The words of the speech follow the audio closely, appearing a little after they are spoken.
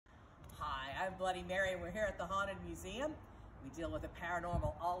I'm Bloody Mary, and we're here at the Haunted Museum. We deal with the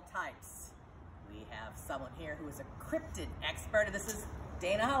paranormal, all types. We have someone here who is a cryptid expert, and this is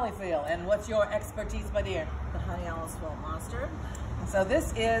Dana Hollyfield. And what's your expertise, my dear? The Honey Island Swamp Monster. So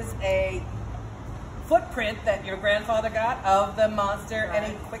this is a footprint that your grandfather got of the monster. Right.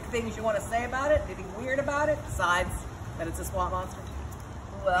 Any quick things you want to say about it? Anything weird about it, besides that it's a swamp monster?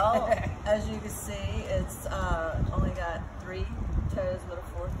 Well, as you can see, it's only got 3 toes with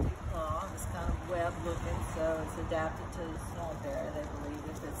a 4th deep claw. It's kind of web looking, so it's adapted to the swamp area, they believe.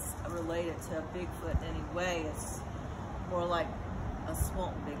 If it's related to a Bigfoot in any way, it's more like a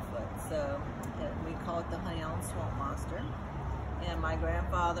swamp Bigfoot. So we call it the Honey Island Swamp Monster. And my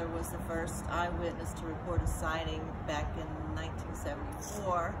grandfather was the first eyewitness to report a sighting back in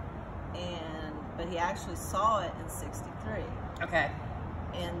 1974, but he actually saw it in '63. Okay.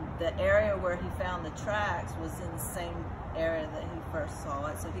 And the area where he found the tracks was in the same area that he first saw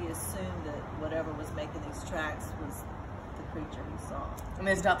it, so he assumed that whatever was making these tracks was the creature he saw. And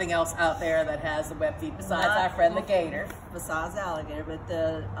there's nothing else out there that has a web feet besides our friend the gator. Besides alligator, but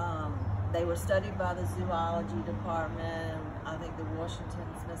they were studied by the zoology department, and I think the Washington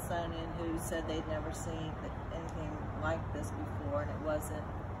Smithsonian, who said they'd never seen anything like this before, and it wasn't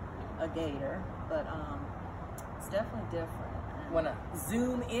a gator, but it's definitely different. Want to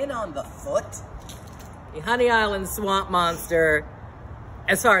zoom in on the foot? The Honey Island Swamp Monster,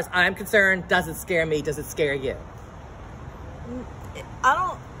 as far as I'm concerned, doesn't scare me. Does it scare you?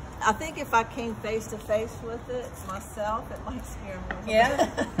 I think if I came face to face with it myself, it might scare me. Yeah?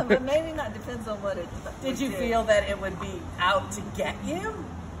 But maybe not, depends on what it Did you feel that it would be out to get you?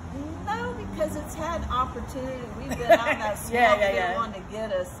 No, because it's had opportunity. We've been out in that swamp. It wanted to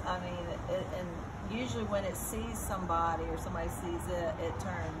get us. I mean, and usually when it sees somebody or somebody sees it, it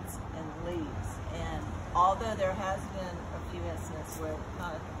turns and leaves. And although there has been a few incidents where it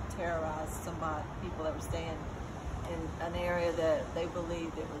kind of terrorized people that were staying in an area that they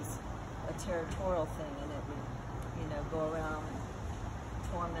believed it was a territorial thing, and it would, go around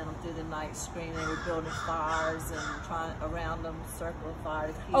and torment them through the night, screaming. They were building fires and trying around them, circle of fire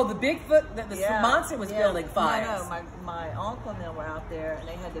to keep. Oh, the Bigfoot, the monster was building fires. No, my uncle and them were out there, and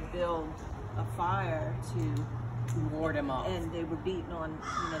they had to build a fire to ward him off. And they were beating on,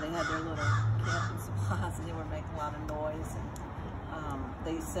 they had their little camping supplies, and they were making a lot of noise. And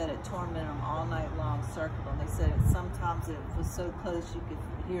they said it tormented them all night long, circled them. They said sometimes it was so close you could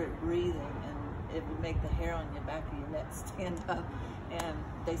hear it breathing, and it would make the hair on your back of your neck stand up. And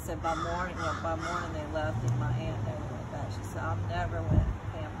they said by morning they left, and my aunt never went back. She said, I never went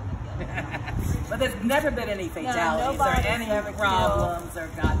camping again. But there's never been any fatalities or any problems or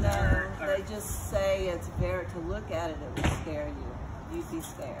gotten hurt. No, they just say it's to look at it, it would scare you. You'd be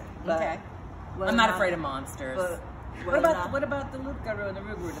scared. But okay. I'm not afraid of monsters. What about the RuGarou and the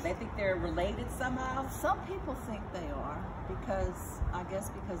RuGarou? Do they think they're related somehow? Some people think they are, because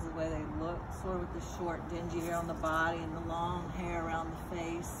of the way they look, sort of with the short, dingy hair on the body and the long hair around the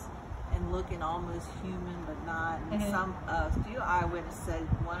face, and looking almost human but not. And a few eyewitnesses said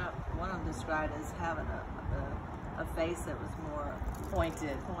one of them described as having a face that was more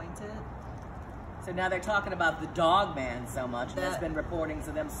pointed. So now they're talking about the dog man so much, and there's been reportings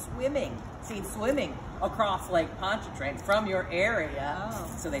of them seen swimming across Lake Pontchartrain from your area.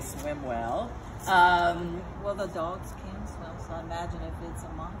 Oh. So they swim well. Well, the dogs can swim, so I imagine if it's a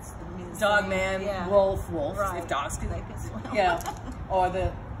monster. Dog man, wolf. Right. If dogs can, they can swim. Yeah. Or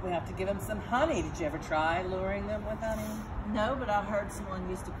we have to give them some honey. Did you ever try luring them with honey? No, but I heard someone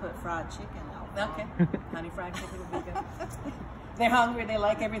used to put fried chicken out. Okay. Honey fried chicken would be good. They're hungry, they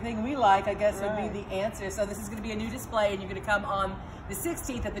like everything we like, I guess would be the answer. So this is going to be a new display, and you're going to come on the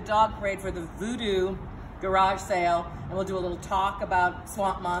 16th at the dog parade for the Voodoo garage sale, and we'll do a little talk about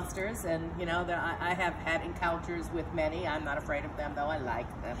swamp monsters. And I have had encounters with many. I'm not afraid of them, though. I like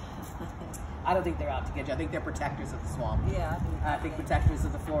them. I don't think they're out to get you. I think they're protectors of the swamp. Yeah. I think protectors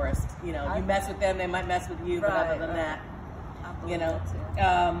of the forest. You mess with them, they might mess with you, but other than that,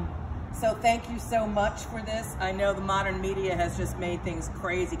 So thank you so much for this. I know the modern media has just made things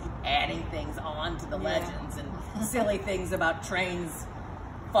crazy, keep adding things on to the legends and silly things about trains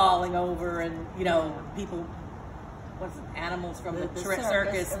falling over and, people, animals from the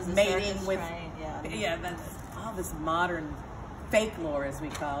circus mating with, that's all this modern fake lore, as we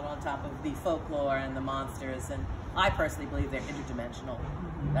call it, on top of the folklore and the monsters. And I personally believe they're interdimensional.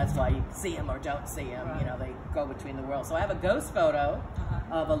 That's why you see them or don't see them. Right. They go between the worlds. So I have a ghost photo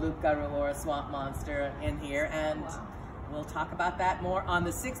of a RuGarou or a swamp monster in here, and we'll talk about that more on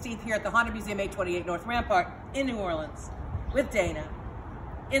the 16th here at the Haunted Museum, 828 North Rampart in New Orleans with Dana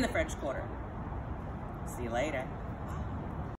in the French Quarter. See you later.